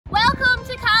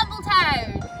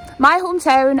My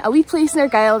hometown, a wee place in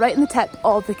Argyll, right on the tip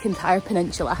of the Kintyre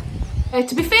peninsula.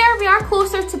 To be fair, we are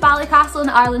closer to Ballycastle in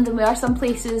Ireland than we are some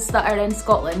places that are in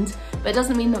Scotland, but it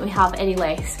doesn't mean that we have any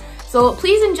less. So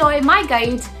please enjoy my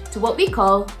guide to what we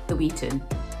call the Wee Toon.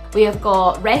 We have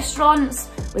got restaurants,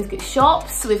 we've got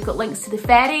shops, we've got links to the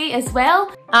ferry as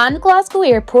well. And Glasgow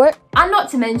Airport. And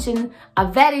not to mention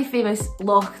a very famous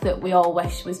loch that we all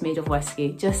wish was made of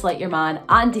whiskey, just like your man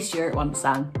Andy Stewart once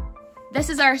sang. This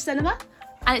is our cinema,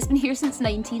 and it's been here since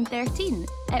 1913.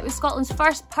 It was Scotland's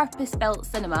first purpose-built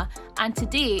cinema, and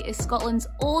today is Scotland's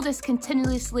oldest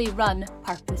continuously run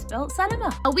purpose-built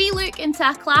cinema. A wee look into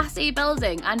a Class A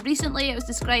building, and recently it was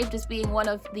described as being one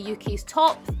of the UK's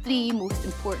top 3 most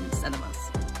important cinemas.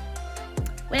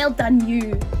 Well done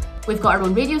you! We've got our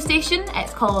own radio station,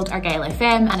 it's called Argyll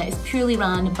FM, and it is purely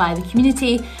run by the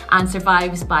community and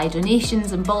survives by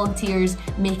donations and volunteers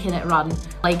making it run.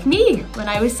 Like me, when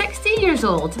I was 16 years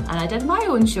old and I did my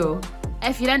own show.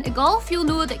 If you're into golf, you'll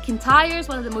know that Kintyre is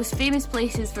one of the most famous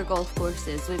places for golf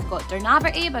courses. We've got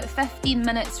Drams, about 15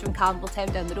 minutes from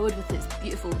Campbeltown down the road with its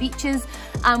beautiful beaches,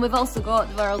 and we've also got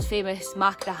the world famous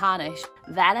Machrihanish.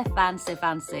 Very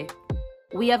fancy.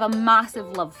 We have a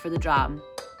massive love for the Dram,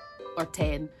 or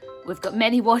 10. We've got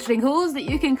many watering holes that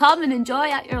you can come and enjoy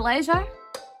at your leisure.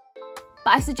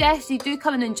 But I suggest you do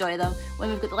come and enjoy them when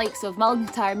we've got the likes of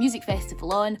Kintyre Music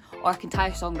Festival on, or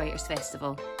Kintyre Songwriters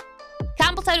Festival.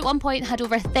 Campbeltown at one point had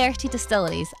over 30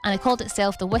 distilleries, and it called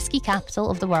itself the whisky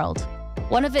capital of the world.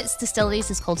 One of its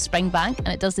distilleries is called Springbank, and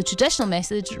it does the traditional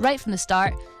message right from the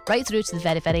start, right through to the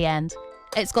very, very end.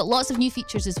 It's got lots of new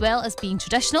features as well as being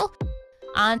traditional,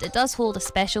 and it does hold a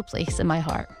special place in my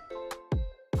heart.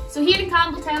 So here in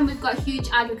Campbeltown we've got a huge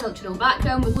agricultural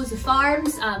background with loads of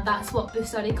farms, and that's what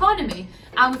boosts our economy.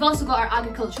 And we've also got our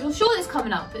agricultural show that's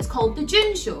coming up. It's called the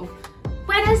June Show.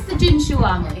 When is the June Show,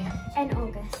 Emily? In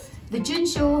August. The June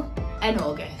Show in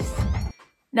August.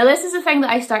 Now this is the thing that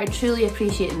I started truly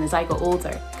appreciating as I got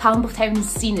older. Campbeltown's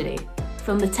scenery.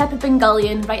 From the tip of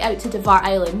Bungullion right out to Devart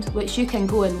Island, which you can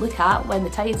go and look at when the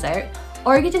tide's out,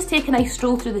 or you could just take a nice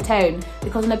stroll through the town,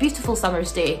 because on a beautiful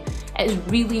summer's day, it is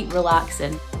really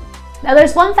relaxing. Now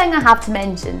there's one thing I have to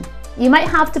mention. You might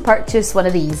have to purchase one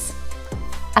of these.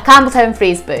 A Campbeltown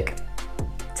phrase book.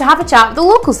 To have a chat with the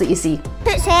locals that you see.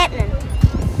 What's happening?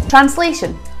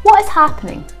 Translation. What is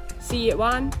happening? See you at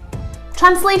 1.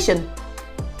 Translation.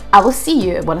 I will see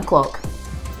you at 1 o'clock.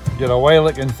 You're a wild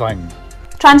looking thing.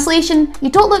 Translation. You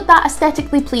don't look that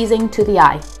aesthetically pleasing to the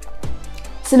eye.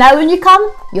 So now when you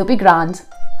come, you'll be grand,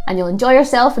 and you'll enjoy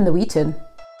yourself in the Wee Toon.